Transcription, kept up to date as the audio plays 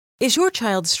Is your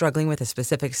child struggling with a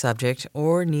specific subject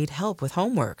or need help with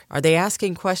homework? Are they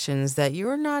asking questions that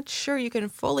you're not sure you can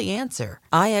fully answer?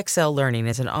 IXL Learning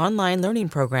is an online learning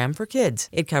program for kids.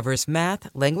 It covers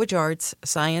math, language arts,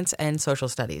 science, and social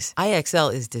studies.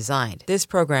 IXL is designed. This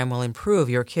program will improve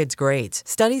your kids' grades.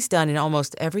 Studies done in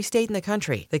almost every state in the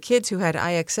country. The kids who had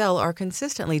IXL are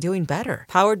consistently doing better.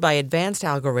 Powered by advanced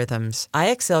algorithms,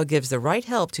 IXL gives the right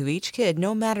help to each kid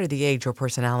no matter the age or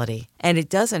personality. And it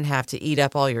doesn't have to eat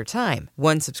up all your time.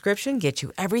 One subscription gets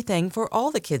you everything for all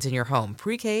the kids in your home,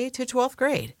 pre-K to 12th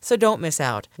grade. So don't miss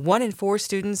out. 1 in 4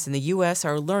 students in the U.S.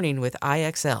 are learning with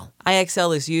IXL.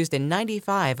 IXL is used in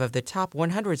 95 of the top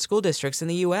 100 school districts in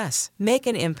the U.S. Make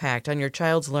an impact on your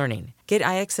child's learning. Get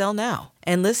IXL now.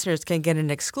 And listeners can get an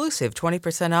exclusive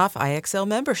 20% off IXL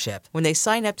membership when they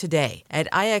sign up today at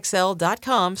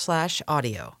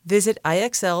IXL.com/audio. Visit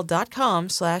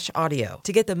IXL.com/audio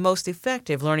to get the most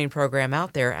effective learning program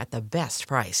out there at the best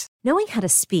price. Knowing how to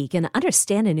speak and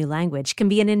understand a new language can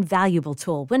be an invaluable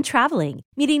tool when traveling,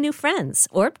 meeting new friends,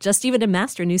 or just even to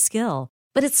master a new skill.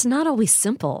 But it's not always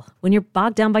simple when you're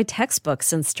bogged down by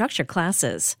textbooks and structured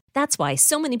classes. That's why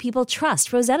so many people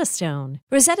trust Rosetta Stone.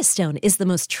 Rosetta Stone is the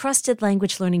most trusted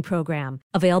language learning program,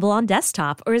 available on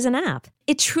desktop or as an app.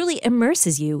 It truly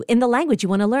immerses you in the language you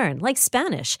want to learn, like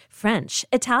Spanish, French,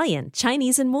 Italian,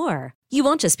 Chinese, and more. You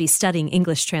won't just be studying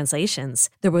English translations.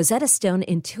 The Rosetta Stone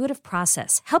intuitive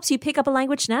process helps you pick up a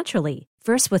language naturally,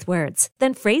 first with words,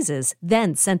 then phrases,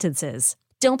 then sentences.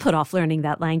 Don't put off learning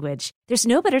that language. There's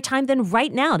no better time than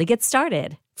right now to get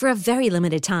started. For a very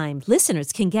limited time,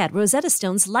 listeners can get Rosetta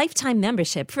Stone's lifetime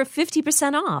membership for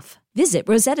 50% off. Visit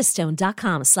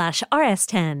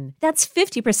rosettastone.com/rs10. That's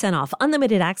 50% off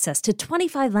unlimited access to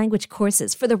 25 language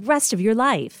courses for the rest of your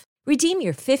life. Redeem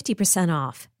your 50%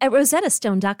 off at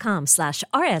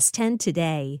rosettastone.com/rs10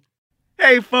 today.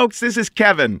 Hey folks, this is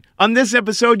Kevin. On this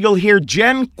episode, you'll hear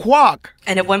Jen Kwok.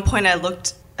 And at one point I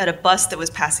looked at a bus that was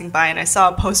passing by and I saw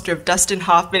a poster of Dustin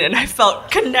Hoffman and I felt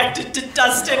connected to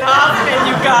Dustin Hoffman,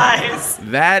 you guys.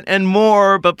 That and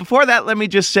more, but before that, let me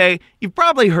just say, you've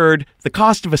probably heard the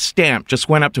cost of a stamp just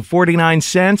went up to 49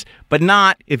 cents, but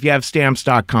not if you have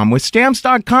Stamps.com. With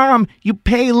Stamps.com, you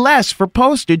pay less for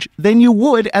postage than you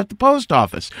would at the post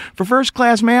office for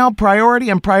first-class mail, priority,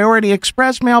 and priority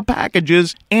express mail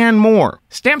packages, and more.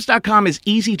 Stamps.com is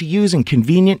easy to use and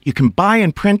convenient. You can buy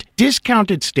and print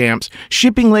discounted stamps,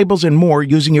 shipping labels, and more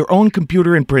using your own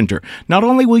computer and printer. Not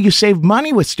only will you save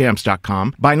money with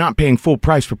Stamps.com by not paying full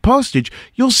price for postage,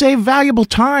 you'll save valuable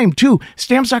time, too.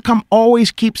 Stamps.com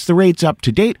always keeps the rates up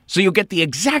to date, so you'll get the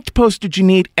exact postage you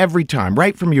need every time,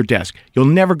 right from your desk. You'll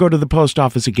never go to the post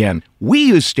office again. We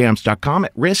use Stamps.com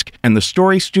at Risk and the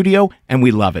Story Studio, and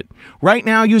we love it. Right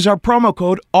now, use our promo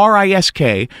code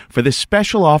RISK for this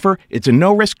special offer. It's a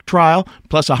no-risk trial,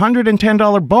 plus a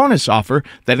 $110 bonus offer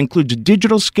that includes a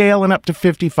digital scale and up to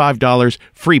 $55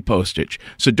 free postage.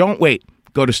 So don't wait.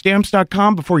 Go to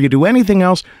Stamps.com before you do anything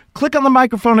else. Click on the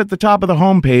microphone at the top of the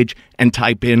homepage and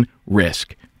type in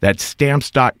RISK. That's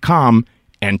Stamps.com.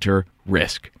 Enter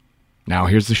RISK. Now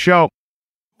here's the show.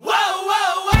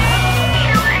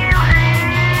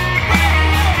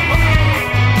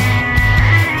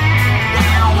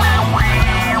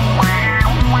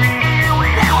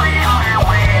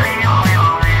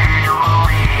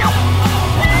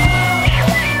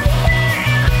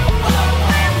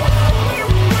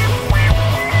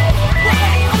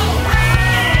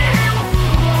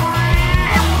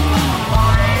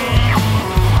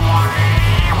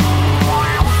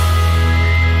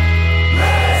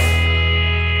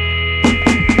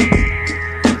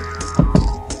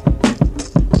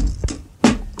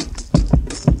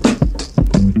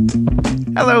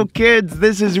 Hello, kids.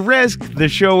 This is Risk, the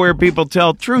show where people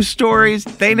tell true stories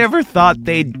they never thought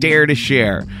they'd dare to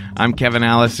share. I'm Kevin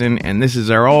Allison, and this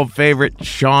is our old favorite,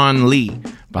 Sean Lee,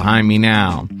 behind me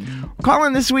now. We're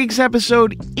calling this week's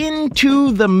episode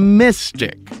Into the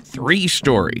Mystic. 3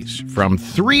 stories from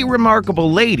 3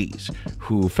 remarkable ladies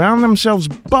who found themselves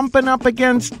bumping up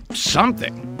against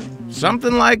something.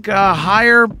 Something like a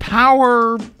higher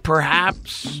power,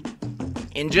 perhaps.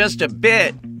 In just a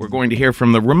bit, we're going to hear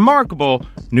from the remarkable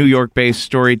New York-based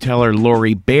storyteller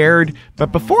Lori Baird.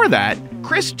 But before that,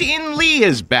 Christine Lee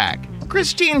is back.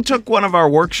 Christine took one of our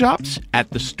workshops at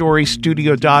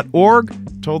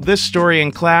thestorystudio.org, told this story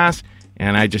in class,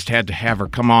 and I just had to have her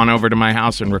come on over to my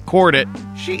house and record it.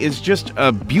 She is just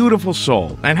a beautiful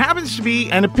soul and happens to be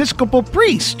an Episcopal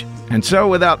priest. And so,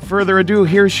 without further ado,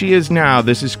 here she is now.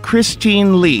 This is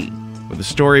Christine Lee with a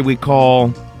story we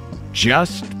call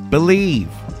Just Believe.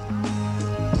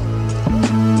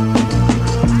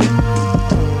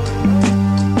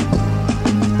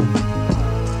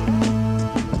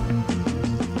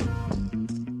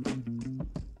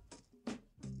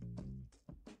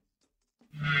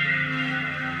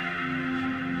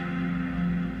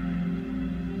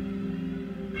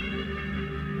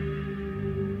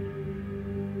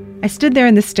 I stood there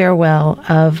in the stairwell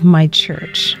of my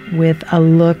church with a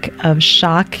look of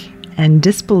shock and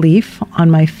disbelief on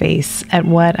my face at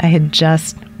what I had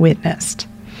just witnessed.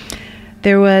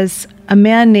 There was a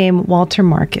man named Walter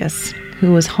Marcus,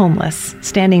 who was homeless,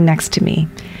 standing next to me.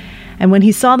 And when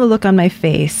he saw the look on my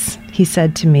face, he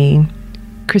said to me,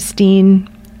 "Christine,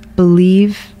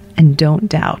 believe and don't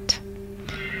doubt."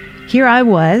 Here I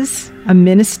was, a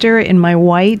minister in my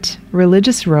white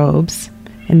religious robes,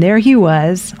 and there he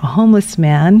was, a homeless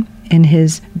man in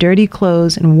his dirty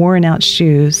clothes and worn-out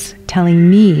shoes, telling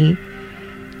me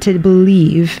to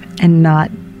believe and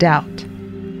not doubt.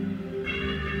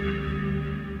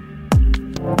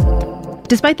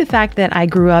 Despite the fact that I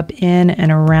grew up in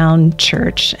and around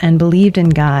church and believed in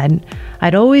God,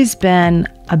 I'd always been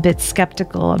a bit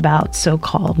skeptical about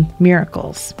so-called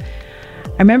miracles.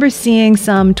 I remember seeing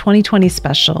some 2020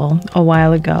 special a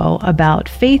while ago about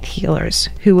faith healers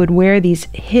who would wear these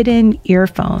hidden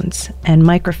earphones and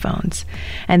microphones,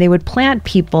 and they would plant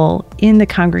people in the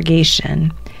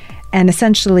congregation and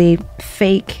essentially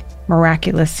fake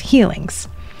miraculous healings.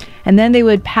 And then they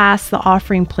would pass the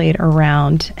offering plate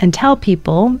around and tell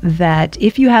people that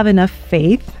if you have enough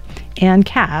faith and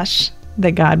cash,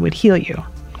 that God would heal you.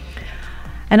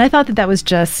 And I thought that that was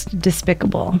just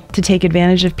despicable, to take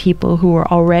advantage of people who were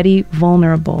already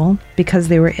vulnerable because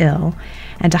they were ill,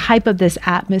 and to hype up this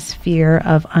atmosphere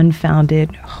of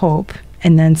unfounded hope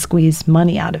and then squeeze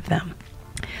money out of them.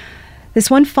 This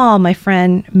one fall, my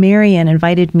friend Marian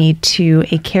invited me to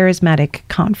a charismatic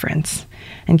conference.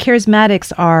 And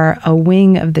charismatics are a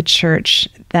wing of the church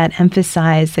that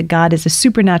emphasize that God is a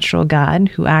supernatural God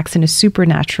who acts in a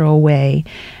supernatural way,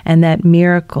 and that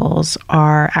miracles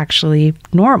are actually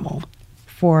normal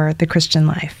for the Christian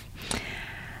life.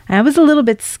 And I was a little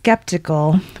bit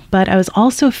skeptical, but I was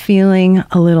also feeling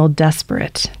a little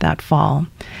desperate that fall.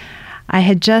 I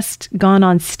had just gone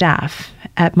on staff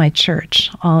at my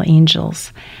church, All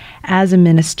Angels, as a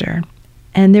minister.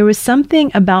 And there was something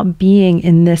about being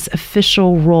in this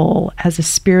official role as a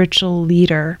spiritual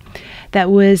leader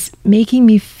that was making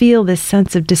me feel this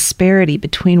sense of disparity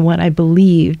between what I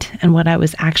believed and what I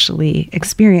was actually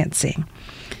experiencing.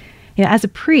 You know, as a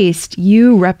priest,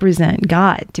 you represent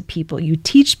God to people. You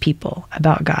teach people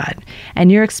about God.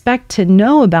 And you're expected to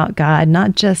know about God,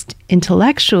 not just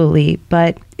intellectually,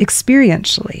 but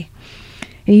experientially.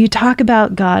 You talk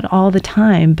about God all the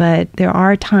time, but there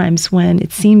are times when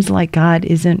it seems like God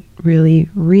isn't really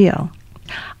real.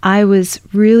 I was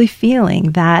really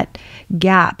feeling that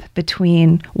gap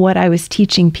between what I was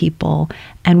teaching people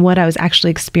and what I was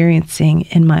actually experiencing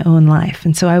in my own life.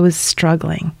 And so I was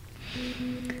struggling.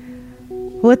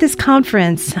 Well, at this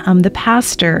conference, the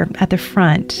pastor at the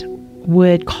front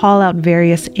would call out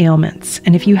various ailments.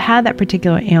 And if you had that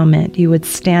particular ailment, you would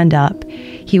stand up,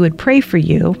 he would pray for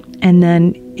you, and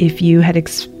then if you had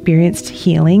experienced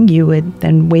healing, you would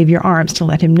then wave your arms to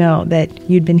let him know that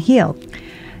you'd been healed.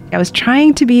 I was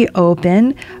trying to be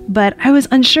open, but I was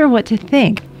unsure what to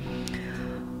think.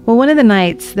 Well, one of the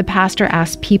nights, the pastor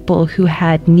asked people who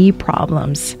had knee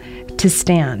problems to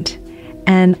stand.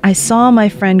 And I saw my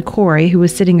friend Corey, who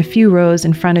was sitting a few rows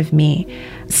in front of me,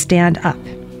 stand up.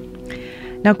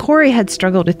 Now, Corey had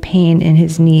struggled with pain in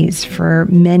his knees for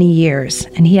many years,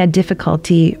 and he had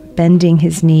difficulty bending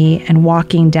his knee and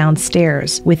walking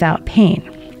downstairs without pain.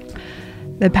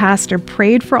 The pastor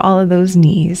prayed for all of those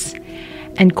knees,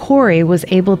 and Corey was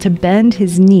able to bend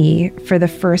his knee for the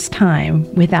first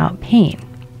time without pain.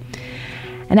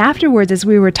 And afterwards, as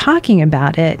we were talking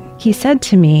about it, he said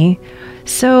to me,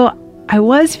 "So I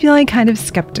was feeling kind of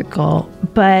skeptical,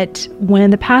 but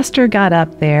when the pastor got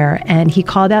up there and he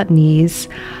called out knees,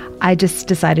 I just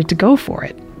decided to go for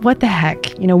it. What the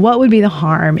heck? You know, what would be the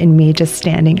harm in me just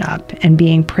standing up and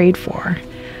being prayed for?"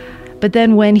 But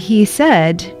then when he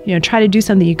said, you know, try to do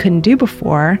something you couldn't do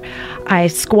before, I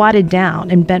squatted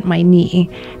down and bent my knee.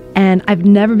 And I've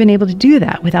never been able to do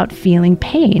that without feeling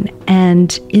pain.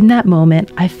 And in that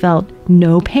moment, I felt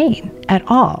no pain at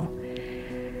all.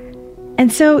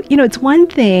 And so, you know, it's one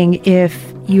thing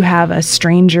if you have a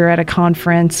stranger at a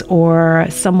conference or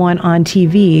someone on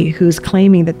TV who's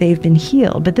claiming that they've been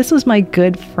healed. But this was my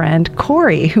good friend,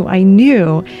 Corey, who I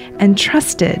knew and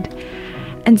trusted.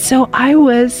 And so I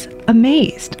was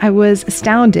amazed. I was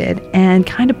astounded and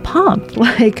kind of pumped.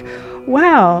 Like,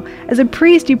 wow, as a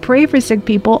priest, you pray for sick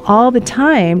people all the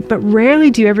time, but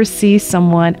rarely do you ever see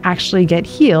someone actually get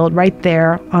healed right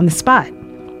there on the spot.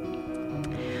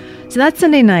 So that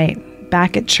Sunday night,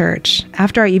 back at church,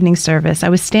 after our evening service, I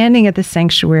was standing at the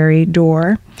sanctuary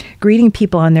door, greeting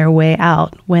people on their way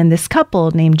out, when this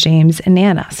couple named James and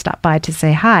Anna stopped by to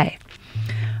say hi.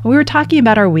 We were talking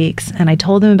about our weeks, and I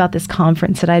told him about this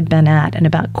conference that I'd been at and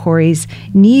about Corey's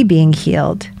knee being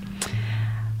healed.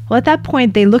 Well, at that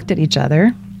point, they looked at each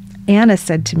other. Anna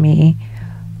said to me,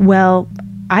 well,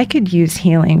 I could use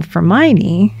healing for my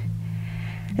knee.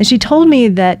 And she told me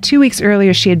that 2 weeks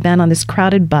earlier, she had been on this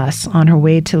crowded bus on her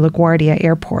way to LaGuardia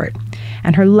Airport,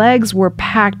 and her legs were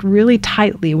packed really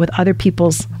tightly with other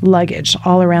people's luggage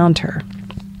all around her.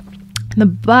 The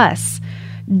bus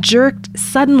jerked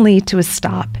suddenly to a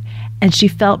stop, and she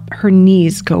felt her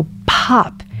knees go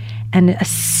pop and a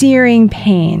searing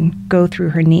pain go through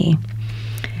her knee.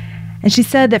 And she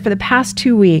said that for the past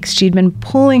 2 weeks, she'd been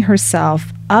pulling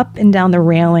herself up and down the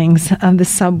railings of the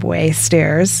subway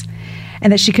stairs,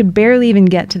 and that she could barely even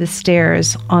get to the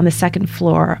stairs on the second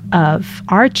floor of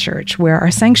our church where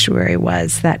our sanctuary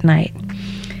was that night.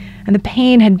 And the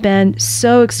pain had been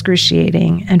so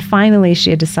excruciating, and finally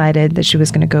she had decided that she was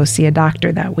going to go see a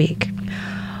doctor that week.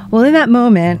 Well, in that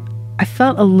moment, I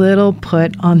felt a little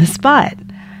put on the spot.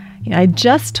 I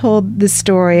just told the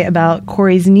story about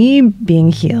Corey's knee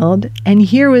being healed, and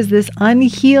here was this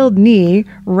unhealed knee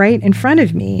right in front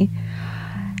of me.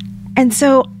 And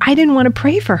so I didn't want to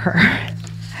pray for her.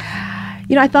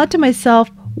 I thought to myself,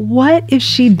 what if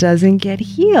she doesn't get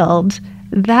healed?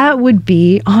 That would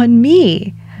be on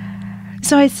me.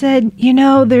 So I said,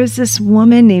 there's this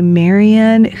woman named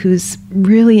Marian who's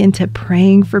really into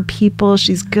praying for people.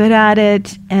 She's good at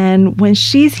it. And when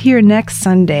she's here next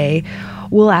Sunday,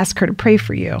 we'll ask her to pray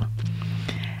for you.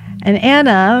 And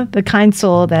Anna, the kind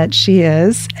soul that she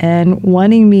is, and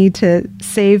wanting me to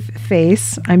save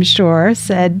face, I'm sure,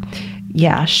 said,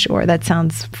 yeah, sure, that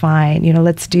sounds fine.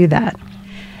 Let's do that.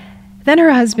 Then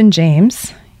her husband,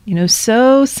 James,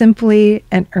 so simply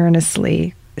and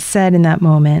earnestly said in that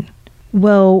moment,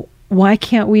 well, why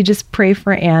can't we just pray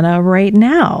for Anna right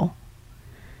now?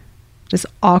 Just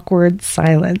awkward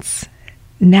silence.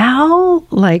 Now?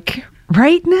 Like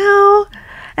right now?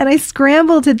 And I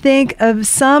scrambled to think of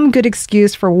some good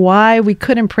excuse for why we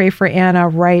couldn't pray for Anna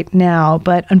right now,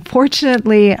 but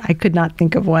unfortunately, I could not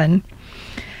think of one.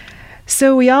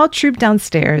 So we all trooped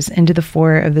downstairs into the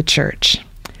foyer of the church.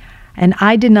 And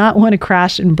I did not want to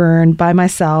crash and burn by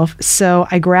myself, so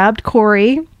I grabbed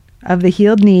Corey of the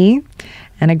healed knee,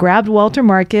 and I grabbed Walter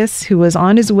Marcus, who was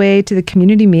on his way to the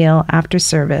community meal after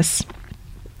service.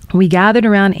 We gathered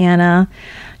around Anna,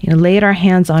 laid our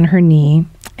hands on her knee,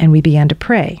 and we began to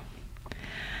pray.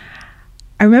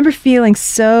 I remember feeling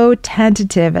so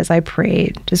tentative as I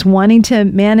prayed, just wanting to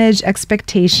manage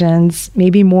expectations,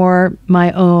 maybe more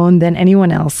my own than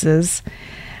anyone else's,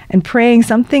 and praying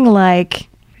something like,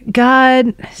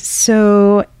 God,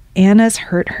 so Anna's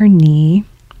hurt her knee,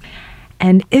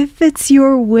 and if it's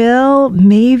your will,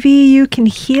 maybe you can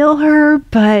heal her,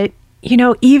 but,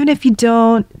 even if you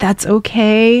don't, that's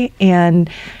okay. And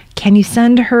can you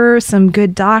send her some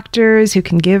good doctors who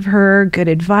can give her good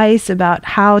advice about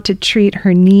how to treat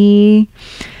her knee?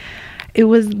 It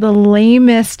was the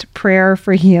lamest prayer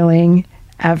for healing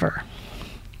ever.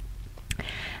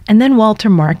 And then Walter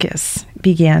Marcus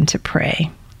began to pray.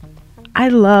 I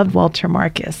loved Walter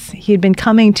Marcus. He had been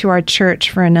coming to our church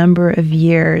for a number of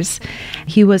years.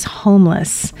 He was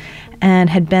homeless and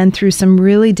had been through some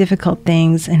really difficult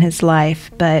things in his life,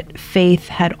 but faith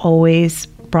had always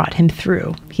brought him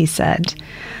through, he said.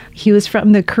 He was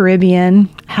from the Caribbean,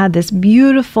 had this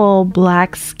beautiful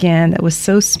black skin that was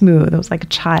so smooth. It was like a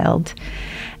child.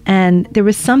 And there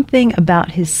was something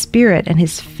about his spirit and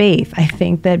his faith, I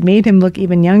think, that made him look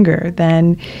even younger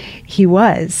than he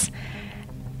was.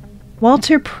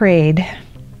 Walter prayed,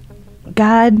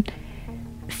 God,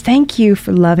 thank you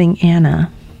for loving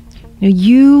Anna.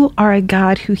 You are a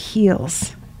God who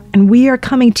heals, and we are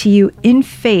coming to you in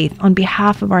faith on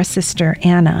behalf of our sister,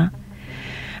 Anna.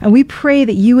 And we pray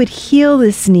that you would heal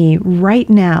this knee right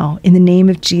now in the name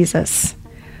of Jesus.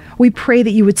 We pray that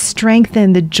you would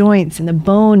strengthen the joints and the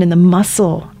bone and the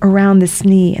muscle around this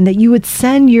knee, and that you would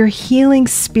send your healing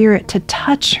spirit to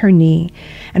touch her knee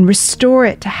and restore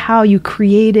it to how you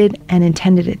created and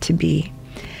intended it to be.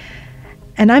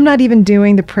 And I'm not even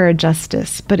doing the prayer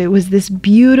justice, but it was this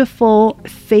beautiful,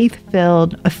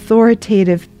 faith-filled,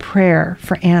 authoritative prayer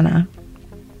for Anna.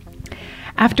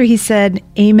 After he said,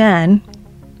 Amen,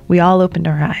 we all opened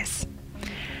our eyes.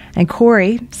 And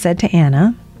Corey said to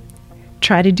Anna,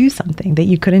 try to do something that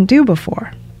you couldn't do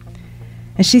before.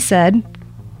 And she said,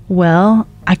 well,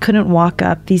 I couldn't walk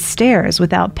up these stairs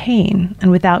without pain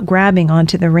and without grabbing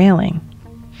onto the railing.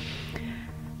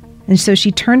 And so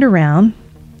she turned around,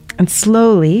 and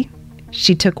slowly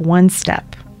she took one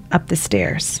step up the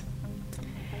stairs.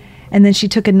 And then she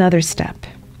took another step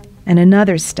and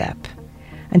another step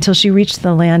until she reached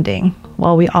the landing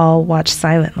while we all watched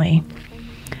silently.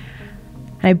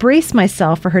 And I braced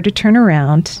myself for her to turn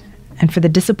around and for the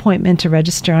disappointment to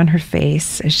register on her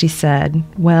face as she said,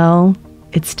 "Well,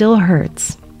 it still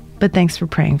hurts, but thanks for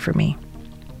praying for me."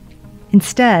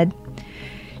 Instead,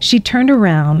 she turned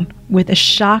around with a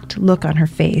shocked look on her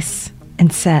face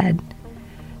and said,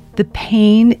 "The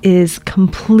pain is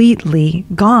completely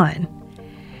gone."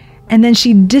 And then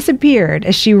she disappeared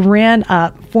as she ran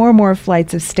up 4 more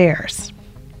flights of stairs.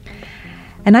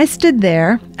 And I stood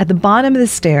there at the bottom of the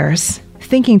stairs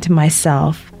thinking to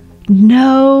myself,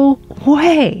 no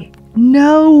way,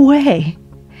 no way.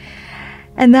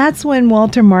 And that's when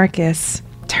Walter Marcus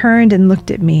turned and looked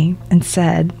at me and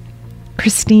said,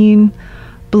 "Christine,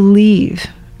 believe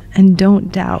and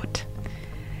don't doubt."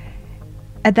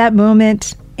 At that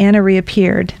moment, Anna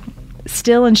reappeared,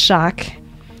 still in shock,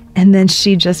 and then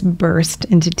she just burst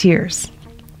into tears.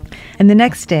 And the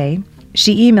next day,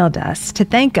 she emailed us to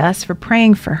thank us for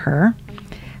praying for her,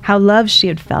 how loved she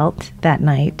had felt that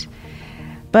night,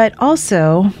 but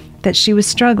also that she was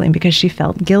struggling because she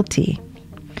felt guilty.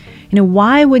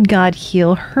 Why would God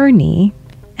heal her knee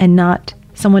and not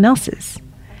someone else's?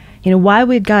 Why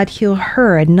would God heal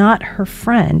her and not her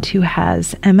friend who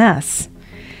has MS?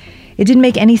 It didn't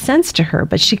make any sense to her,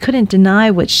 but she couldn't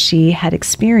deny what she had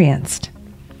experienced.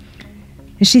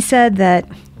 And she said that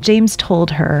James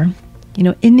told her,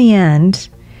 in the end,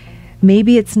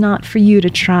 maybe it's not for you to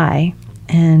try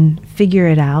and figure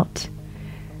it out,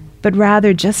 but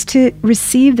rather just to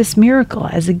receive this miracle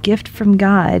as a gift from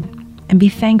God and be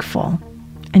thankful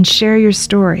and share your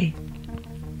story.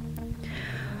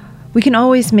 We can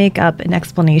always make up an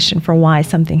explanation for why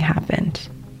something happened.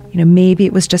 Maybe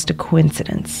it was just a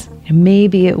coincidence.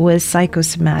 Maybe it was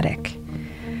psychosomatic.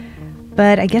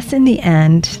 But I guess in the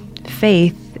end,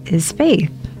 faith is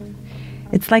faith.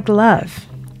 It's like love.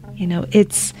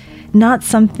 It's not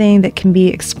something that can be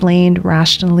explained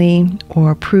rationally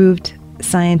or proved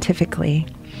scientifically.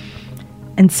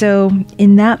 And so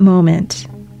in that moment,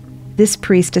 this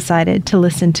priest decided to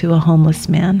listen to a homeless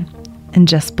man and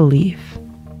just believe.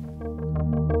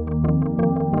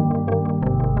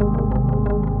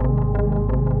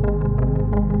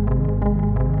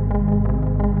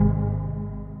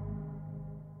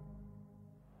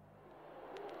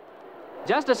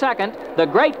 Just a second. The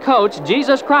great coach,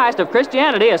 Jesus Christ of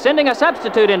Christianity, is sending a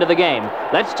substitute into the game.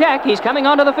 Let's check. He's coming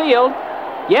onto the field.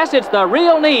 Yes, it's the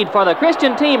real need for the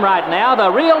Christian team right now.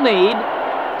 The real need.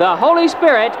 The Holy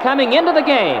Spirit coming into the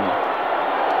game.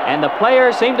 And the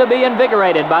players seem to be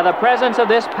invigorated by the presence of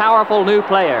this powerful new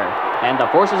player. And the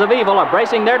forces of evil are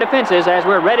bracing their defenses as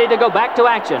we're ready to go back to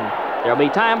action. There'll be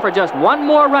time for just one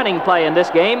more running play in this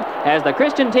game as the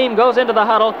Christian team goes into the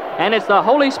huddle, and it's the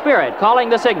Holy Spirit calling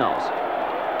the signals.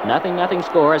 Nothing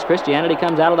score as Christianity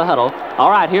comes out of the huddle.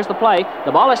 All right, here's the play.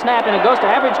 The ball is snapped and it goes to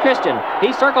Average Christian.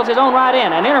 He circles his own right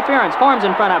in and interference forms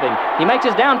in front of him. He makes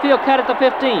his downfield cut at the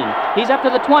 15. He's up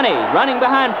to the 20, running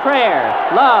behind prayer,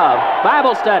 love,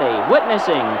 Bible study,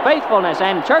 witnessing, faithfulness,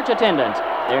 and church attendance.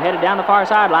 They're headed down the far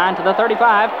sideline to the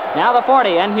 35, now the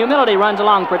 40, and humility runs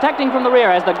along, protecting from the rear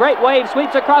as the great wave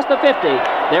sweeps across the 50.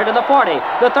 There to the 40,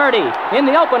 the 30, in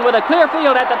the open with a clear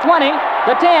field at the 20,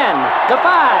 the 10, the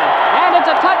 5, and it's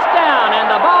a touchdown, and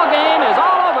the ball game is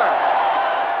all over.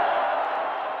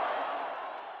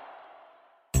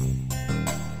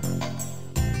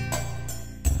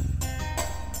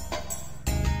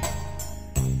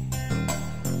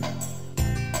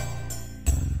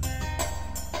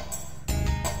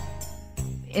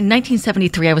 In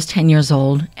 1973, I was 10 years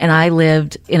old, and I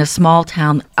lived in a small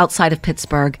town outside of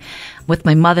Pittsburgh with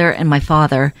my mother and my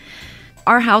father.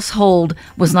 Our household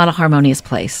was not a harmonious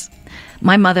place.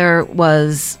 My mother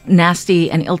was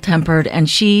nasty and ill-tempered, and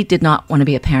she did not want to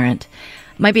be a parent.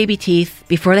 My baby teeth,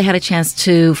 before they had a chance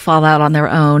to fall out on their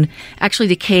own, actually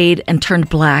decayed and turned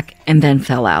black and then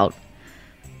fell out.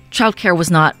 Childcare was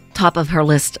not top of her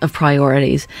list of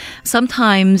priorities.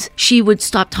 Sometimes she would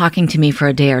stop talking to me for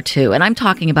a day or two. And I'm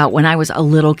talking about when I was a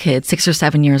little kid, 6 or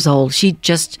 7 years old. She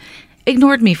just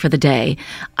ignored me for the day.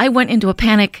 I went into a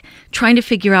panic trying to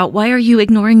figure out, why are you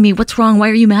ignoring me? What's wrong? Why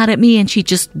are you mad at me? And she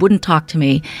just wouldn't talk to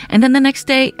me. And then the next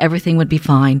day, everything would be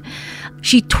fine.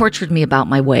 She tortured me about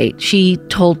my weight. She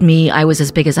told me I was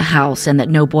as big as a house and that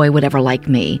no boy would ever like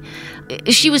me.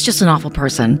 She was just an awful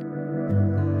person.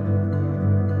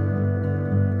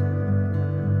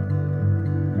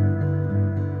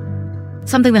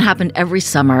 Something that happened every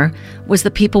summer was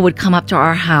that people would come up to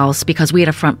our house because we had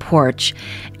a front porch,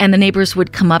 and the neighbors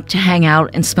would come up to hang out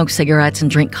and smoke cigarettes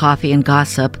and drink coffee and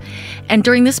gossip. And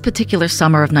during this particular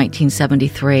summer of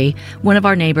 1973, one of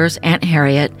our neighbors, Aunt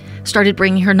Harriet, started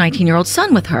bringing her 19-year-old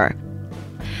son with her.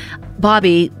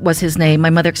 Bobby was his name.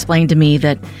 My mother explained to me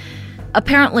that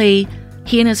apparently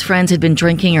He and his friends had been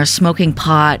drinking or smoking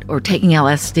pot or taking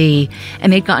LSD,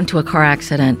 and they'd gotten into a car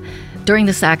accident. During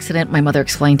this accident, my mother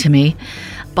explained to me,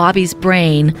 Bobby's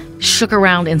brain shook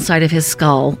around inside of his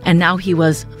skull, and now he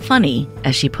was funny,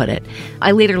 as she put it.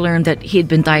 I later learned that he had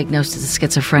been diagnosed as a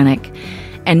schizophrenic,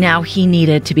 and now he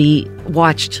needed to be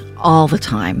watched all the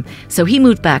time. So he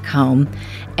moved back home,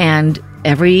 and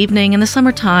every evening in the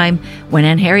summertime, when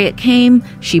Aunt Harriet came,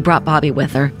 she brought Bobby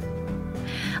with her.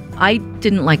 I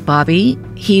didn't like Bobby.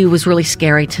 He was really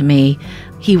scary to me.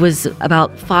 He was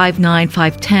about 5'9",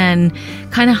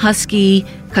 5'10", kind of husky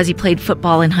because he played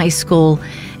football in high school.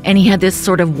 And he had this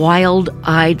sort of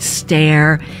wild-eyed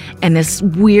stare and this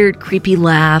weird, creepy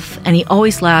laugh. And he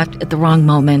always laughed at the wrong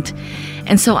moment.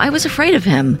 And so I was afraid of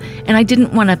him. And I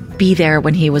didn't want to be there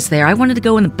when he was there. I wanted to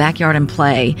go in the backyard and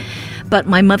play. But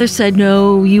my mother said,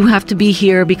 no, you have to be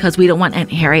here because we don't want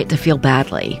Aunt Harriet to feel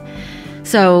badly.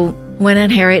 So when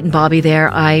Aunt Harriet and Bobby there,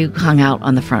 I hung out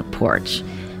on the front porch.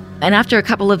 And after a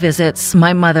couple of visits,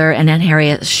 my mother and Aunt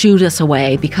Harriet shooed us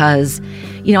away because,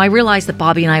 I realized that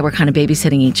Bobby and I were kind of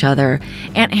babysitting each other.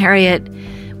 Aunt Harriet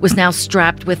was now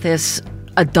strapped with this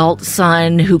adult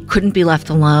son who couldn't be left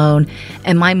alone.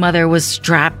 And my mother was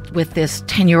strapped with this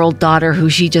 10-year-old daughter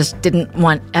who she just didn't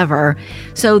want ever.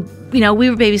 So, we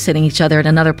were babysitting each other in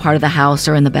another part of the house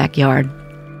or in the backyard.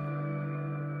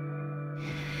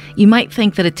 You might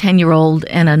think that a 10-year-old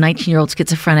and a 19-year-old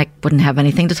schizophrenic wouldn't have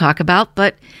anything to talk about,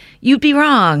 but you'd be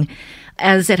wrong.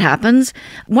 As it happens,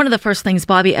 one of the first things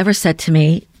Bobby ever said to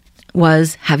me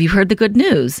was, have you heard the good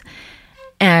news?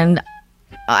 And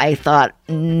I thought,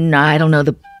 no, I don't know,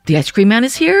 the ice cream man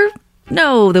is here?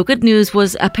 No, the good news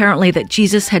was apparently that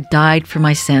Jesus had died for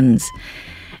my sins.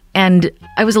 And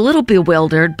I was a little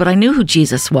bewildered, but I knew who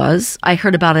Jesus was. I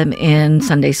heard about him in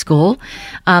Sunday school.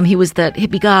 He was that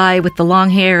hippie guy with the long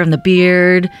hair and the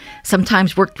beard,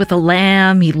 sometimes worked with a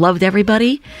lamb. He loved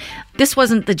everybody. This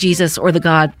wasn't the Jesus or the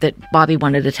God that Bobby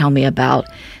wanted to tell me about.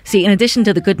 See, in addition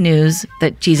to the good news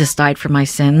that Jesus died for my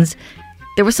sins,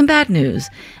 there was some bad news,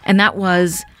 and that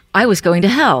was I was going to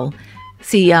hell.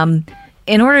 See,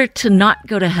 in order to not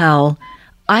go to hell,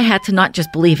 I had to not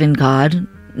just believe in God,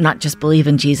 not just believe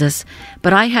in Jesus,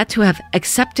 but I had to have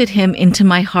accepted him into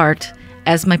my heart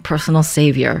as my personal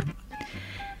savior.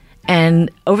 And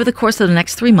over the course of the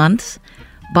next 3 months,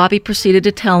 Bobby proceeded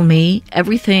to tell me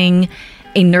everything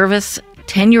a nervous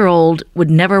 10-year-old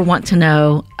would never want to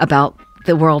know about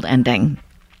the world ending.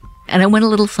 And it went a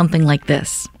little something like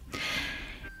this.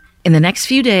 In the next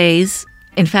few days,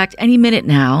 in fact, any minute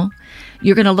now,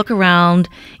 you're going to look around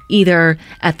either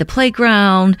at the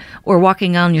playground or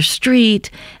walking on your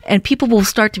street, and people will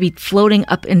start to be floating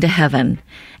up into heaven.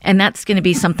 And that's going to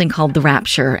be something called the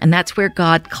rapture. And that's where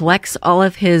God collects all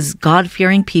of his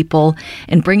God-fearing people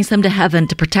and brings them to heaven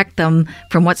to protect them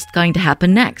from what's going to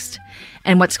happen next.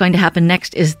 And what's going to happen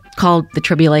next is called the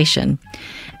tribulation.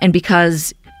 And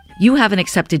because you haven't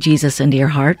accepted Jesus into your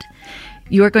heart,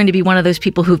 you are going to be one of those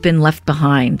people who've been left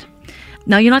behind.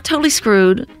 Now, you're not totally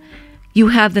screwed. You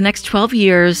have the next 12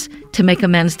 years to make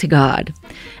amends to God.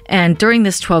 And during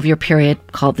this 12-year period,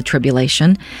 called the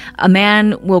tribulation, a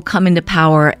man will come into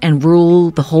power and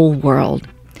rule the whole world.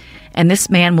 And this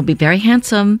man will be very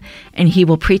handsome, and he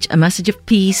will preach a message of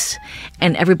peace,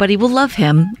 and everybody will love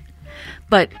him.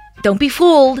 But don't be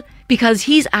fooled, because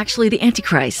he's actually the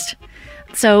Antichrist.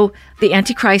 So the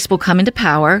Antichrist will come into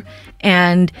power,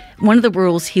 and one of the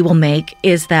rules he will make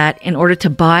is that in order to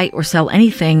buy or sell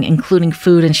anything, including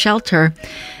food and shelter,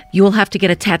 you will have to get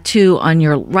a tattoo on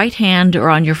your right hand or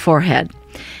on your forehead.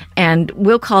 And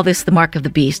we'll call this the mark of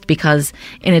the beast because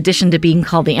in addition to being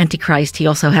called the Antichrist, he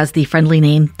also has the friendly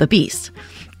name, the Beast.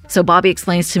 So Bobby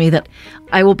explains to me that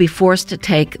I will be forced to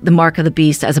take the mark of the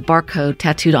beast as a barcode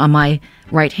tattooed on my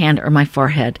right hand or my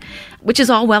forehead, which is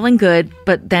all well and good.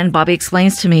 But then Bobby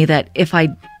explains to me that if I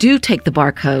do take the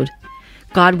barcode,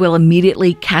 God will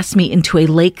immediately cast me into a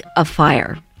lake of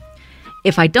fire.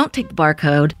 If I don't take the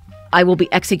barcode, I will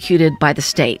be executed by the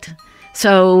state.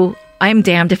 So I am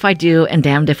damned if I do and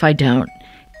damned if I don't.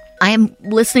 I am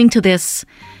listening to this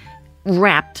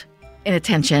wrapped in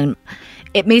attention.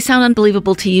 It may sound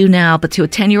unbelievable to you now, but to a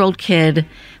 10-year-old kid,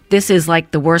 this is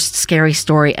like the worst scary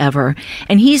story ever.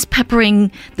 And he's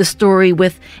peppering the story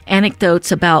with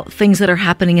anecdotes about things that are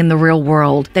happening in the real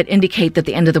world that indicate that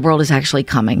the end of the world is actually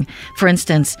coming. For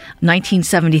instance,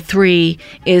 1973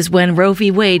 is when Roe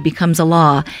v. Wade becomes a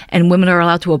law and women are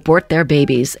allowed to abort their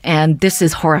babies. And this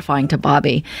is horrifying to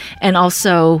Bobby. And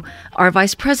also, our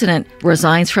vice president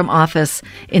resigns from office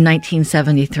in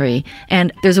 1973.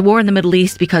 And there's a war in the Middle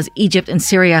East because Egypt and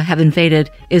Syria have invaded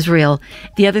Israel.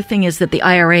 The other thing is that the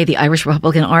IRA IRA, the Irish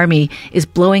Republican Army, is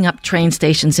blowing up train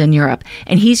stations in Europe.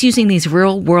 And he's using these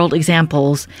real-world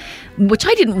examples, which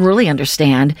I didn't really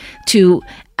understand, to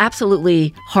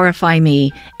absolutely horrify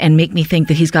me and make me think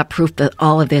that he's got proof that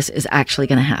all of this is actually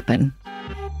going to happen.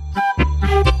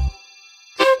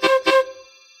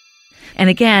 And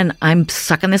again, I'm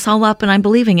sucking this all up and I'm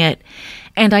believing it.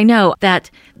 And I know that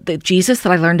the Jesus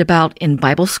that I learned about in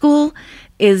Bible school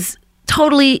is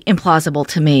totally implausible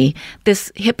to me.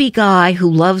 This hippie guy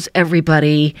who loves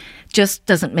everybody just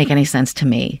doesn't make any sense to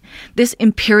me. This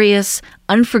imperious,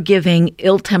 unforgiving,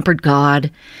 ill-tempered God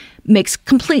makes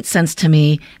complete sense to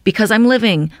me because I'm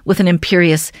living with an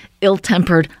imperious,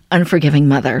 ill-tempered, unforgiving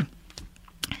mother.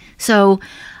 So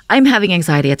I'm having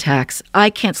anxiety attacks. I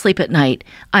can't sleep at night.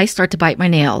 I start to bite my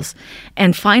nails.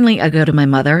 And finally, I go to my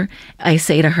mother. I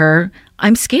say to her,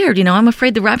 I'm scared. I'm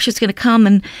afraid the rapture's going to come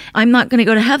and I'm not going to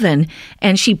go to heaven.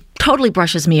 And she totally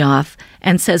brushes me off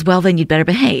and says, well, then you'd better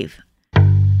behave.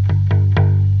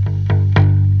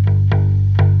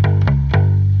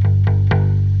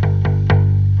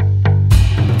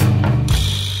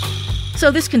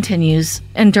 So this continues.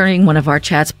 And during one of our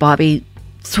chats, Bobby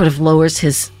sort of lowers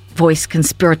his voice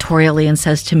conspiratorially and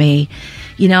says to me,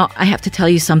 I have to tell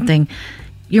you something.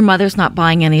 Your mother's not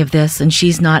buying any of this and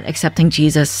she's not accepting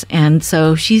Jesus. And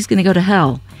so she's going to go to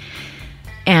hell.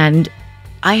 And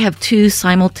I have two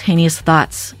simultaneous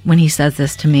thoughts when he says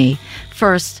this to me.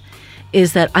 First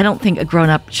is that I don't think a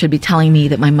grown-up should be telling me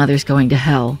that my mother's going to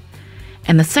hell.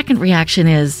 And the second reaction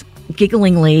is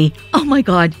gigglingly, oh my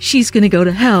God, she's going to go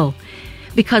to hell.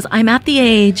 Because I'm at the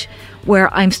age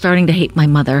where I'm starting to hate my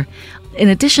mother. In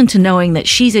addition to knowing that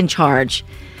she's in charge,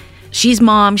 she's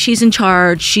mom, she's in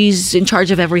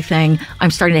charge of everything,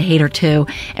 I'm starting to hate her too.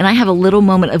 And I have a little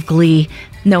moment of glee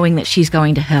knowing that she's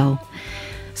going to hell.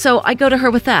 So I go to her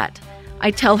with that.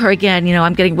 I tell her again,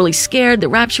 I'm getting really scared, the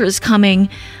rapture is coming.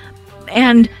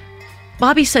 And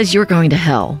Bobby says, you're going to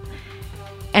hell.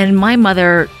 And my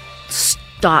mother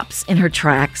stops in her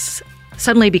tracks.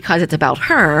 Suddenly, because it's about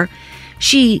her,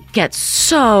 she gets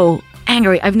so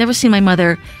angry. I've never seen my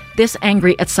mother this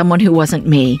angry at someone who wasn't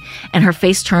me. And her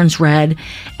face turns red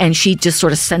and she just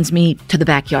sort of sends me to the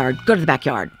backyard. Go to the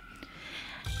backyard.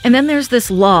 And then there's this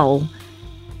lull.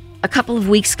 A couple of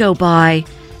weeks go by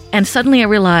and suddenly I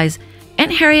realize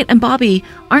Aunt Harriet and Bobby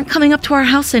aren't coming up to our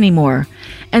house anymore.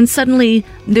 And suddenly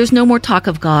there's no more talk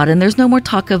of God and there's no more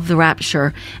talk of the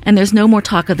rapture and there's no more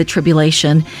talk of the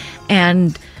tribulation.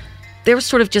 And they were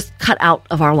sort of just cut out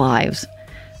of our lives.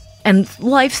 And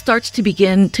life starts to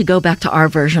begin to go back to our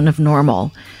version of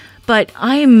normal. But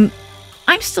I'm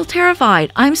still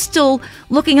terrified. I'm still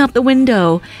looking out the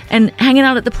window and hanging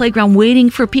out at the playground waiting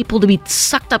for people to be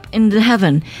sucked up into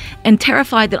heaven and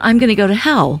terrified that I'm going to go to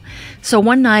hell. So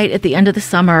one night at the end of the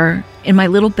summer, in my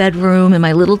little bedroom, in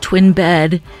my little twin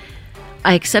bed,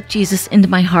 I accept Jesus into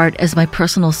my heart as my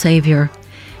personal savior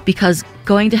because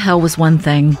going to hell was one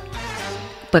thing.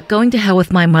 But going to hell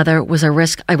with my mother was a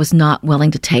risk I was not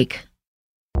willing to take.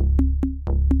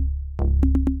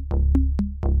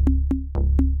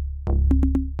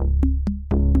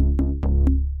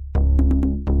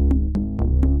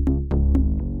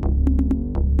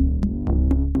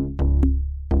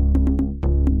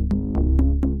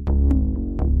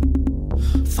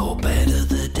 Thought better,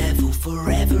 the devil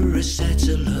forever a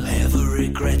settler, ever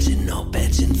regretting not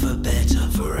betting for better,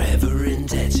 forever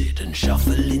indebted and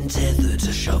shuffling tethered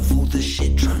to shuffle the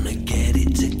shit, trying to get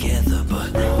it together.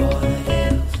 But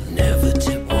never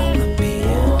did wanna be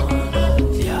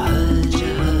on your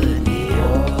journey.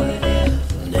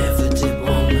 Never did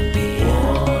wanna be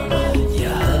on. You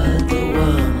heard the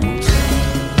one more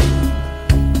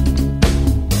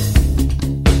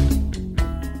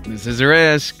time. This is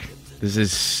Risk. This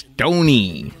is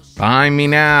Stony. Behind me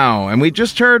now. And we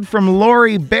just heard from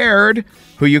Lori Baird,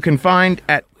 who you can find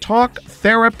at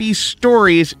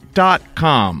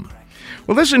talktherapystories.com.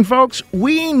 Well, listen, folks,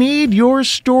 we need your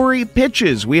story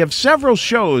pitches. We have several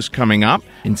shows coming up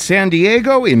in San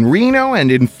Diego, in Reno,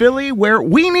 and in Philly, where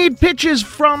we need pitches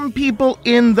from people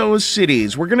in those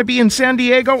cities. We're going to be in San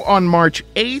Diego on March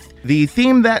 8th. The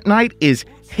theme that night is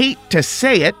Hate to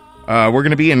Say It. We're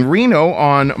going to be in Reno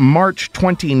on March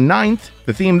 29th.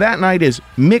 The theme that night is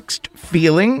Mixed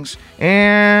Feelings.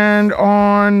 And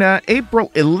on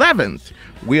April 11th,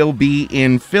 we'll be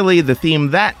in Philly. The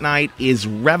theme that night is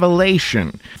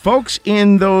Revelation. Folks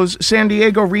in those San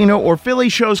Diego, Reno, or Philly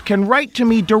shows can write to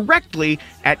me directly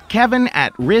at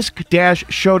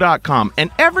kevin@risk-show.com.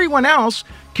 And everyone else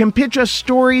can pitch us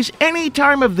stories any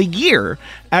time of the year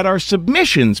at our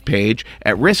submissions page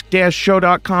at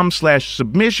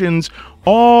risk-show.com/submissions.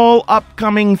 All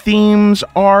upcoming themes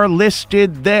are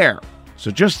listed there. So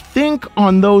just think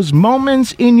on those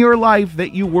moments in your life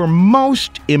that you were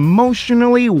most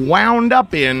emotionally wound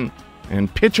up in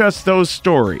and pitch us those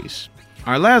stories.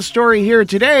 Our last story here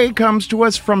today comes to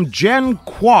us from Jen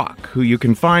Kwok, who you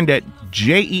can find at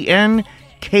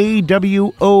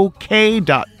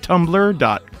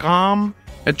jenkwok.tumblr.com.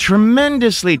 A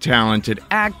tremendously talented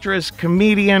actress,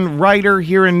 comedian, writer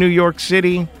here in New York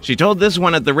City. She told this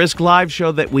one at the Risk Live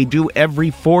show that we do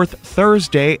every fourth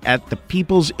Thursday at the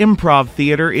People's Improv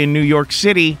Theater in New York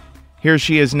City. Here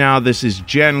she is now. This is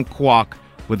Jen Kwok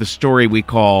with a story we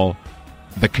call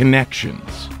The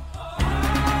Connections.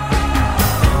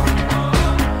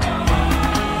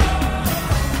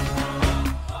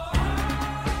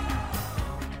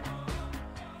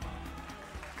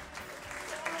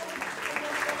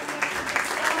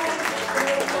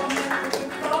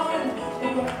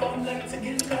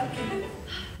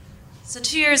 So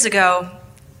 2 years ago,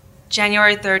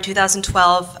 January 3rd,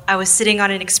 2012, I was sitting on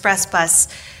an express bus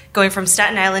going from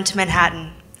Staten Island to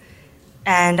Manhattan.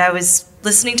 And I was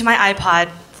listening to my iPod,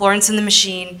 Florence and the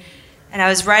Machine, and I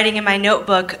was writing in my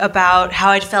notebook about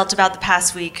how I'd felt about the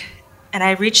past week. And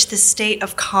I reached this state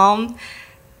of calm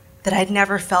that I'd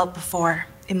never felt before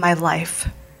in my life.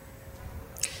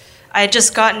 I had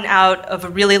just gotten out of a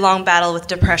really long battle with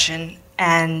depression,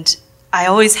 and I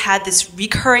always had this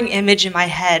recurring image in my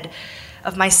head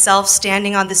of myself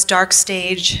standing on this dark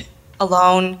stage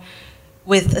alone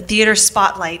with a theater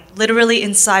spotlight literally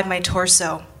inside my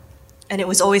torso, and it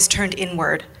was always turned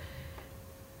inward.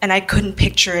 And I couldn't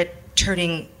picture it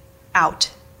turning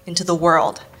out into the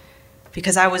world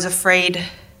because I was afraid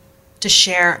to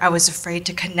share, I was afraid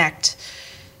to connect,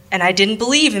 and I didn't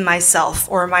believe in myself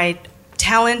or my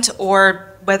talent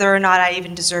or whether or not I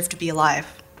even deserved to be alive.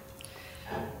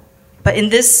 But in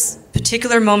this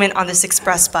particular moment on this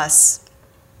express bus,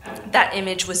 that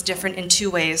image was different in two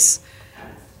ways.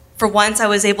 For once, I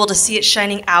was able to see it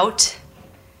shining out,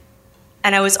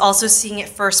 and I was also seeing it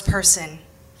first person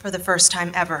for the first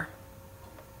time ever.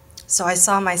 So I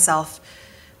saw myself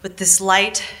with this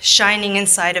light shining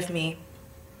inside of me,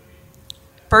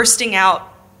 bursting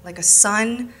out like a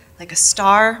sun, like a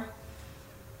star.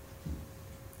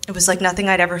 It was like nothing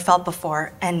I'd ever felt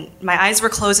before, and my eyes were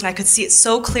closed and I could see it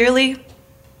so clearly.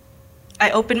 I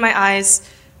opened my eyes,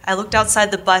 I looked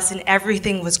outside the bus, and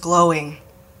everything was glowing.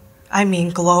 I mean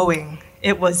glowing.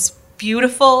 It was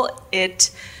beautiful,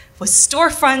 it was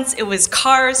storefronts, it was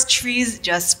cars, trees,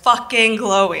 just fucking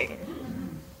glowing.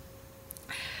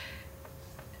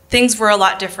 Things were a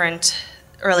lot different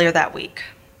earlier that week.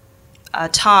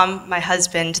 Tom, my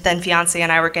husband, then fiance,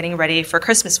 and I were getting ready for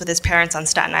Christmas with his parents on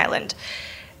Staten Island.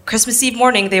 Christmas Eve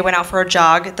morning, they went out for a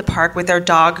jog at the park with their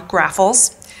dog,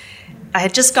 Graffles. I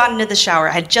had just gotten into the shower,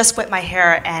 I had just wet my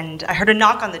hair, and I heard a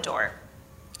knock on the door.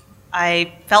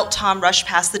 I felt Tom rush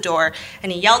past the door,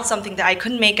 and he yelled something that I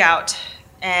couldn't make out,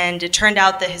 and it turned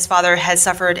out that his father had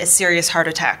suffered a serious heart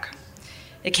attack.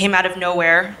 It came out of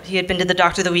nowhere. He had been to the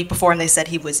doctor the week before, and they said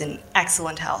he was in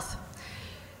excellent health.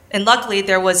 And luckily,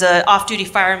 there was an off-duty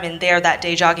fireman there that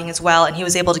day jogging as well, and he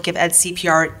was able to give Ed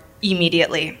CPR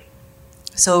immediately.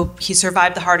 So he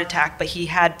survived the heart attack, but he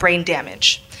had brain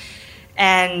damage.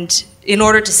 And in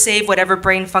order to save whatever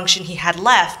brain function he had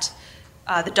left,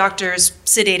 the doctors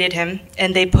sedated him,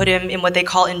 and they put him in what they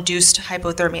call induced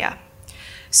hypothermia.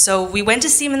 So we went to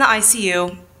see him in the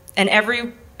ICU, and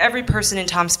every person in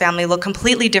Tom's family looked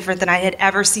completely different than I had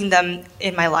ever seen them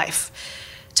in my life.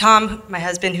 Tom, my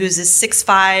husband, who's this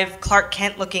 6'5", Clark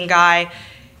Kent-looking guy,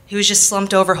 he was just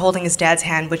slumped over holding his dad's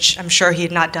hand, which I'm sure he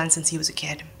had not done since he was a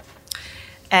kid.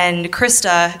 And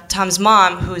Krista, Tom's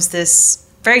mom, who's this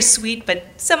very sweet but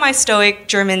semi-stoic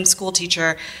German school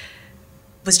teacher,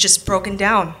 was just broken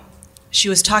down. She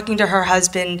was talking to her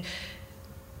husband,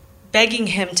 begging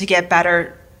him to get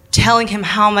better, telling him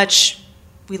how much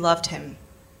we loved him,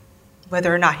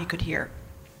 whether or not he could hear.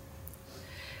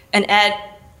 And Ed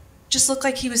just looked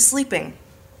like he was sleeping.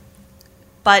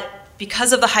 But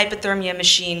because of the hypothermia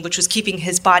machine, which was keeping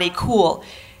his body cool,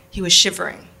 he was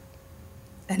shivering.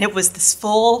 And it was this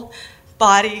full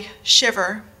body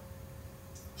shiver.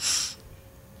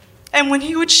 And when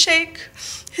he would shake,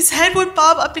 his head would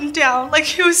bob up and down like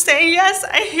he was saying, "Yes,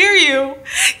 I hear you.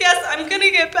 Yes, I'm gonna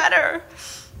get better."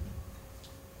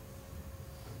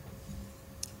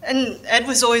 And Ed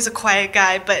was always a quiet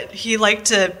guy, but he liked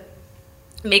to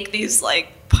make these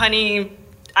like punny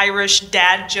Irish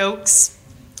dad jokes.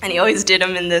 And he always did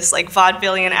them in this like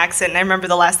vaudevillian accent. And I remember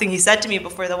the last thing he said to me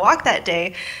before the walk that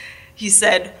day, he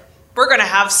said, "We're gonna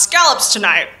have scallops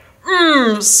tonight.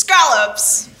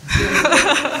 Scallops."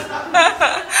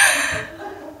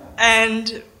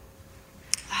 And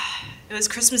it was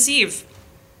Christmas Eve.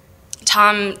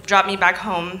 Tom dropped me back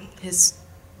home. His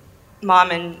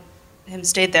mom and him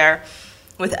stayed there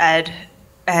with Ed.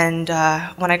 And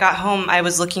when I got home, I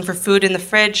was looking for food in the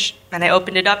fridge, and I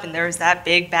opened it up, and there was that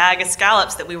big bag of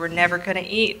scallops that we were never going to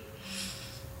eat.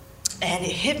 And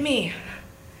it hit me.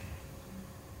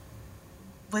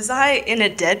 Was I in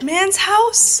a dead man's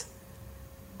house?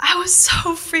 I was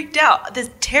so freaked out. The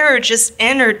terror just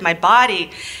entered my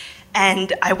body.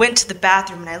 And I went to the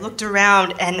bathroom and I looked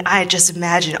around and I just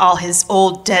imagined all his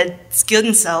old dead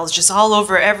skin cells just all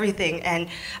over everything. And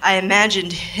I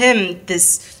imagined him,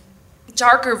 this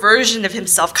darker version of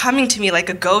himself, coming to me like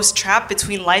a ghost trapped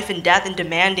between life and death and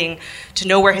demanding to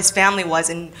know where his family was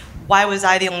and why was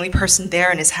I the only person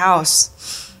there in his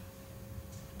house.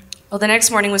 Well, the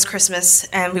next morning was Christmas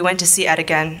and we went to see Ed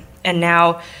again. And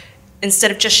now,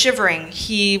 instead of just shivering,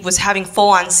 he was having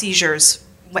full-on seizures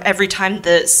every time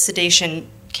the sedation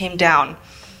came down.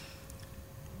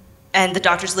 And the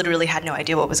doctors literally had no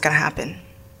idea what was going to happen.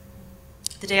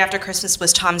 The day after Christmas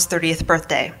was Tom's 30th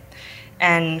birthday.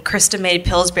 And Krista made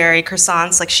Pillsbury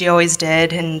croissants like she always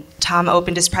did, and Tom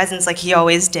opened his presents like he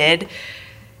always did.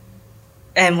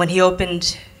 And when he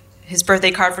opened his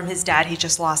birthday card from his dad, he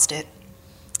just lost it.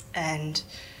 And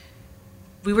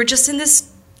we were just in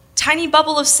this tiny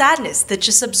bubble of sadness that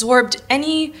just absorbed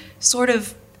any sort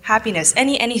of happiness,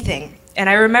 anything. And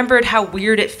I remembered how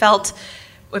weird it felt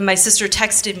when my sister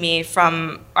texted me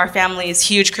from our family's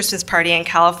huge Christmas party in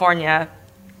California.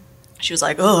 She was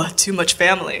like, "Oh, too much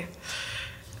family."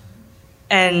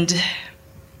 And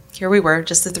here we were,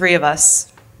 just the three of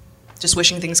us, just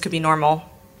wishing things could be normal.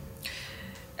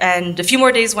 And a few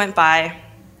more days went by,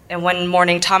 and one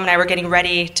morning Tom and I were getting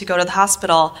ready to go to the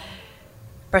hospital,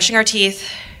 brushing our teeth.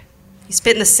 He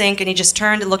spit in the sink and he just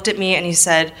turned and looked at me and he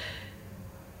said,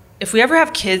 "If we ever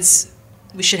have kids,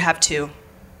 we should have two."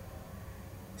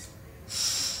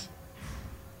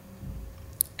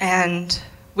 And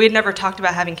we had never talked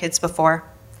about having kids before.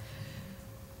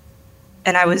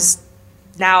 And I was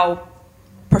now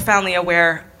profoundly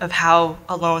aware of how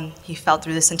alone he felt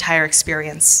through this entire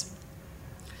experience.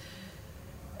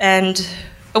 And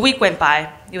a week went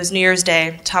by. It was New Year's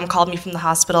Day. Tom called me from the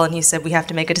hospital and he said, "We have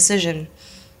to make a decision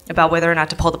about whether or not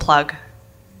to pull the plug."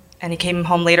 And he came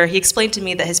home later. He explained to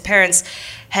me that his parents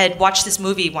had watched this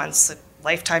movie once, a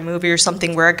Lifetime movie or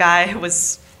something, where a guy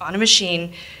was on a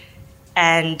machine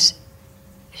and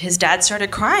his dad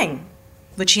started crying,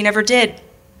 which he never did.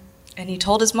 And he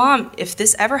told his mom, "If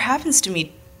this ever happens to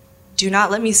me, do not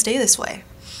let me stay this way."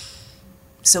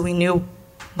 So we knew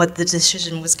what the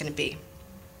decision was going to be.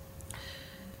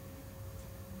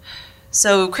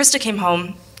 So Krista came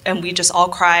home and we just all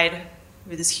cried.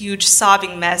 We were this huge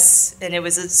sobbing mess, and it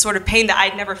was a sort of pain that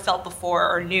I'd never felt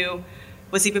before or knew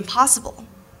was even possible.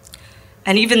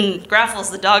 And even Graffles,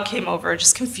 the dog, came over,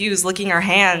 just confused, licking our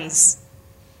hands,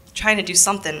 trying to do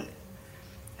something.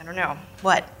 I don't know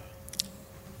what.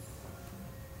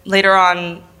 Later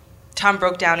on, Tom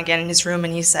broke down again in his room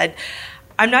and he said,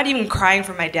 "I'm not even crying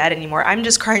for my dad anymore. I'm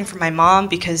just crying for my mom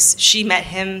because she met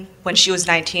him when she was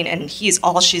 19 and he's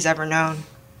all she's ever known."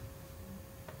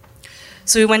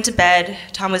 So we went to bed.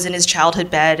 Tom was in his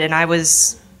childhood bed, and I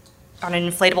was on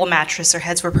an inflatable mattress. Our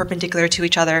heads were perpendicular to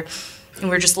each other, and we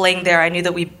were just laying there. I knew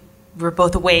that we were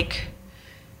both awake.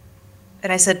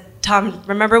 And I said, "Tom,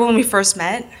 remember when we first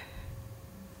met?"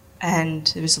 And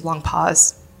there was a long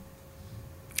pause.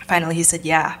 Finally, he said,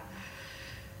 "Yeah."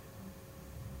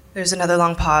 There's another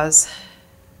long pause,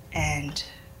 and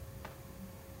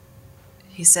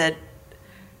he said,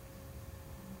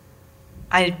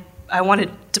 I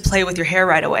wanted to play with your hair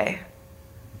right away."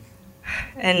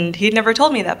 And he'd never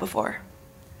told me that before.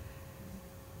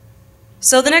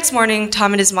 So the next morning,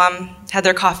 Tom and his mom had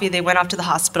their coffee. They went off to the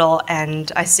hospital,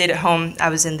 and I stayed at home. I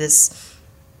was in this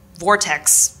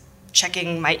vortex,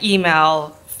 checking my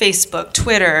email, Facebook,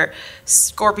 Twitter,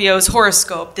 Scorpio's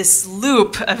horoscope, this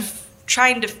loop of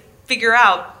trying to figure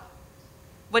out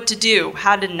what to do,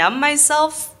 how to numb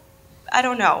myself. I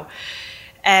don't know.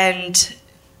 And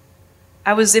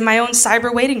I was in my own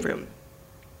cyber waiting room.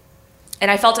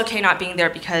 And I felt okay not being there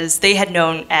because they had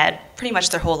known Ed pretty much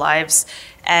their whole lives.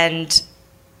 And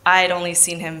I had only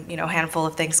seen him, a handful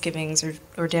of Thanksgivings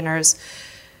or dinners.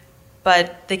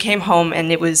 But they came home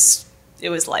and it was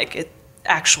like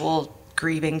actual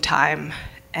grieving time.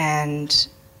 And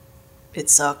it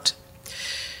sucked.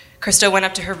 Krista went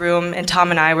up to her room and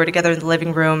Tom and I were together in the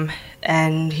living room.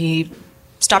 And he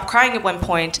stopped crying at one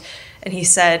point and he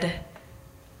said,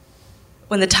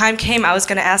 when the time came, I was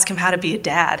going to ask him how to be a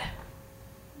dad.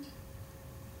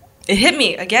 It hit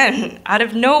me again, out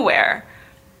of nowhere.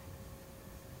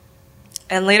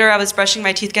 And later I was brushing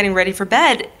my teeth, getting ready for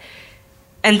bed,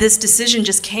 And this decision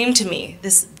just came to me,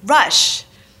 this rush.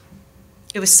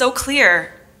 It was so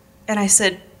clear. And I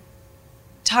said,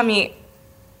 Tommy,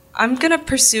 I'm going to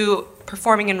pursue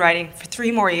performing and writing for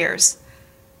 3 more years.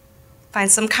 Find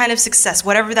some kind of success,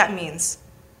 whatever that means.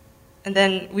 And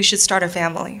then we should start a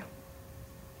family.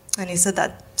 And he said,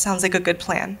 that sounds like a good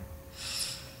plan.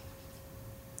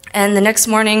 And the next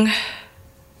morning,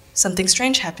 something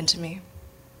strange happened to me.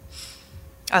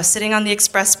 I was sitting on the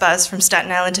express bus from Staten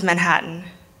Island to Manhattan,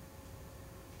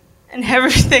 and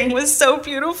everything was so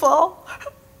beautiful.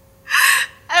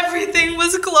 Everything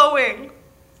was glowing,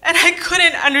 and I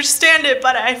couldn't understand it,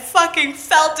 but I fucking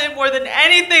felt it more than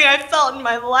anything I felt in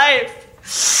my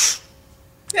life.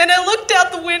 And I looked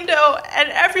out the window, and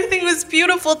everything was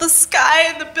beautiful, the sky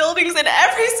and the buildings, and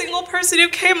every single person who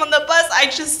came on the bus, I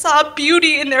just saw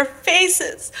beauty in their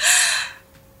faces.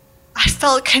 I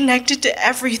felt connected to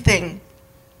everything.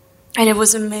 And it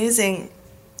was amazing.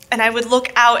 And I would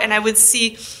look out and I would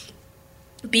see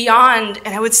beyond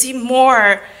and I would see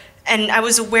more. And I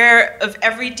was aware of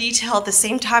every detail at the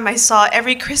same time. I saw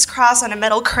every crisscross on a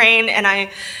metal crane, and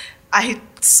I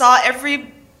saw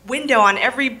every window on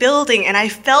every building, and I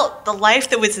felt the life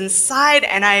that was inside,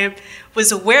 and I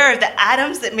was aware of the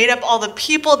atoms that made up all the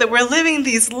people that were living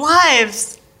these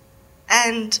lives.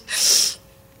 And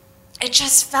it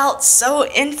just felt so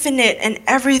infinite, and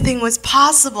everything was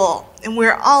possible, and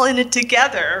we're all in it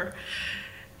together.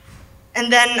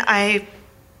 And then I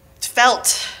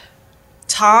felt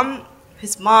Tom,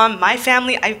 his mom, my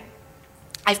family, I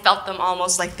felt them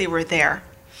almost like they were there.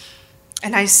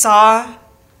 And I saw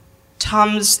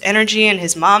Tom's energy and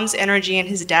his mom's energy and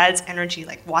his dad's energy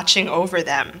like watching over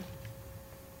them.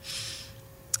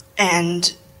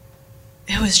 And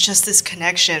it was just this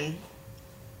connection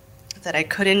that I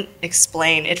couldn't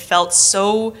explain. It felt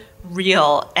so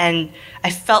real, and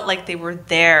I felt like they were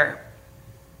there.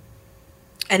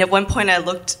 And at one point I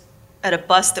looked at a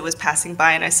bus that was passing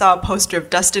by, and I saw a poster of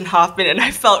Dustin Hoffman, and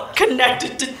I felt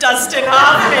connected to Dustin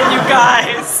Hoffman, you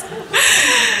guys.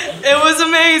 It was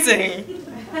amazing.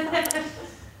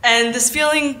 And this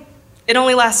feeling, it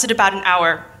only lasted about an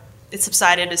hour. It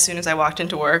subsided as soon as I walked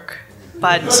into work.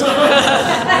 But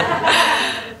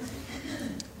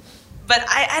But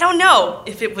I don't know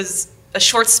if it was a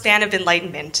short span of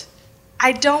enlightenment.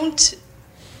 I don't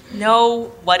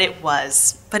know what it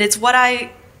was, but it's what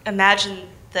I imagined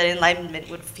that enlightenment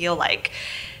would feel like.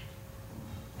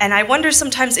 And I wonder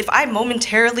sometimes if I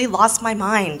momentarily lost my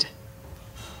mind,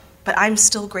 but I'm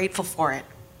still grateful for it.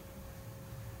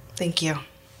 Thank you.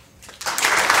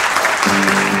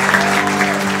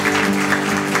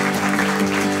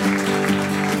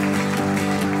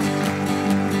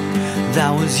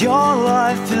 That was your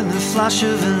life in the flash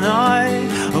of an eye,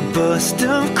 a burst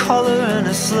of color and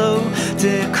a slow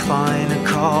decline, a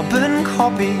carbon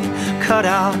copy cut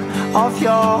out of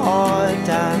your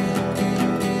dad.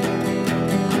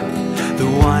 The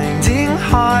winding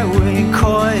highway,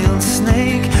 coiled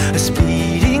snake, a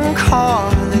speeding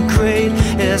car, the great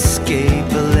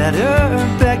escape, a letter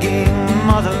begging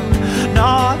mother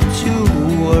not to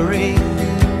worry.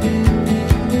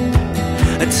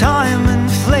 A time and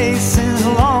place is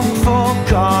long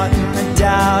forgotten, a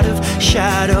doubt of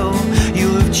shadow you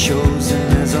have chosen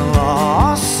as a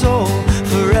lost soul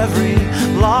for every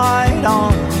light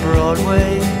on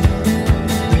Broadway.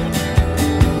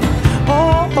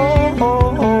 Oh, oh,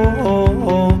 oh, oh,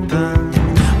 oh, open.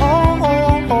 Oh,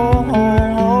 oh, oh,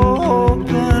 oh,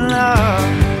 open up.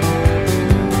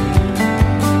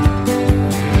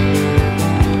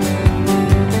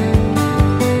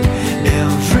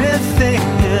 Everything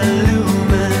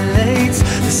illuminates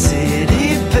the city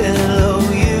below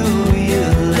you,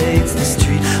 elates the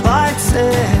street lights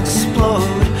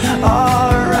explode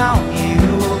around you.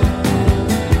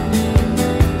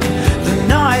 The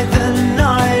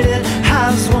night, it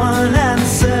has one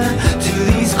answer to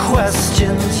these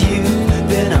questions you've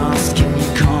been asking.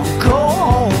 You can't go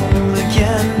home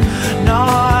again,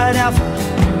 not ever.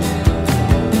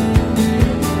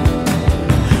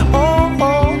 Oh,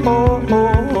 oh, oh,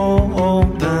 oh, oh,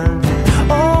 open.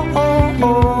 Oh, oh,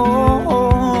 oh,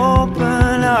 oh,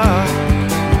 open up.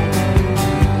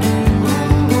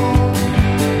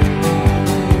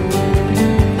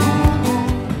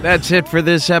 That's it for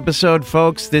this episode,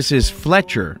 folks. This is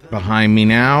Fletcher behind me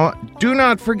now. Do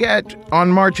not forget, on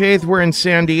March 8th, we're in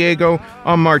San Diego.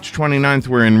 On March 29th,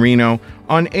 we're in Reno.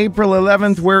 On April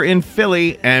 11th, we're in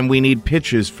Philly, and we need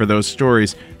pitches for those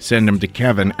stories. Send them to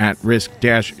Kevin at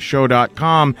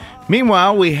risk-show.com.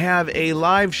 Meanwhile, we have a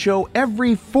live show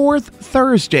every fourth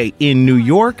Thursday in New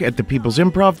York at the People's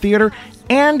Improv Theater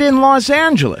and in Los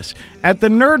Angeles at the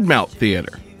Nerd Melt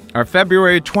Theater. Our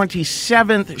February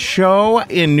 27th show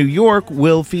in New York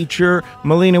will feature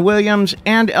Melina Williams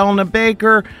and Elna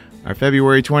Baker. Our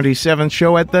February 27th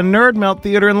show at the Nerd Melt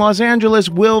Theater in Los Angeles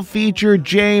will feature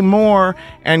Jay Moore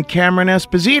and Cameron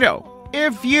Esposito.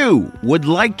 If you would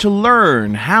like to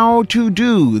learn how to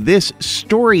do this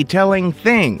storytelling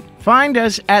thing, find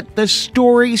us at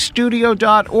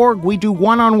thestorystudio.org. We do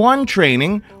one-on-one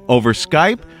training over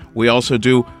Skype. We also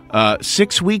do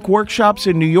 6-week workshops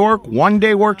in New York,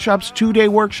 1-day workshops, 2-day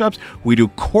workshops. We do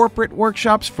corporate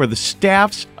workshops for the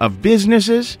staffs of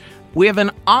businesses. We have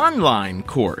an online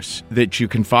course that you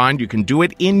can find. You can do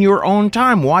it in your own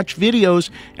time, watch videos,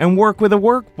 and work with a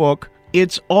workbook.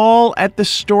 It's all at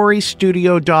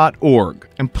thestorystudio.org.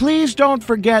 And please don't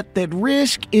forget that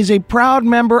Risk is a proud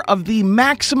member of the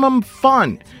Maximum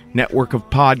Fun network of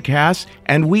podcasts,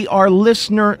 and we are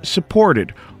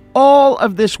listener-supported. All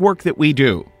of this work that we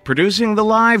do, producing the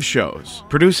live shows,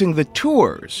 producing the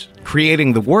tours,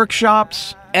 creating the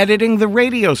workshops, editing the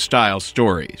radio-style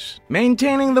stories,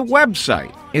 maintaining the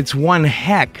website, it's one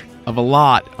heck of a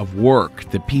lot of work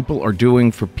that people are doing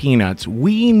for peanuts.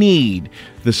 We need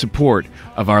the support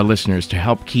of our listeners to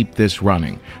help keep this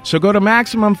running. So go to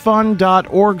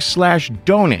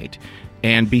MaximumFun.org/donate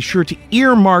and be sure to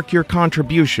earmark your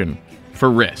contribution for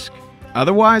Risk.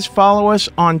 Otherwise, follow us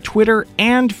on Twitter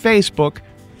and Facebook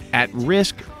at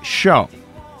Risk Show.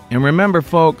 And remember,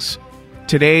 folks,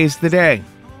 today's the day.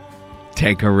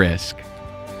 Take a risk.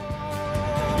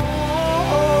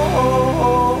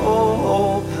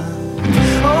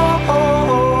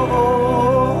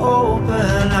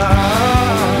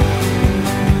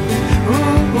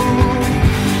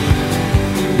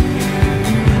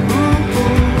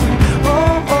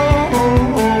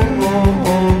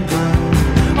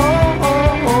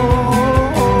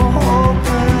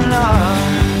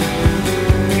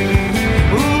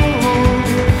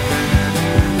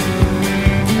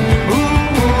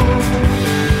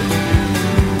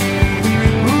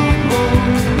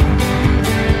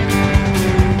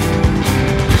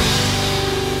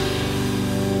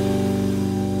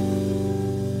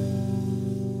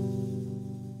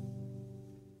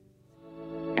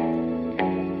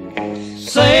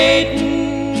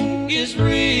 Satan is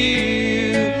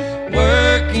real,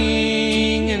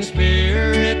 working in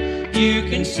spirit. You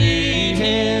can see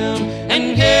him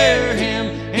and hear him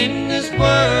in this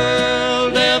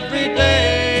world every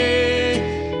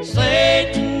day.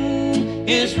 Satan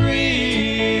is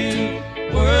real,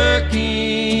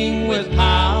 working with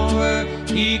power.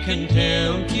 He can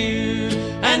tempt you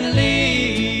and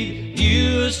lead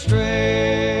you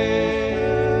astray.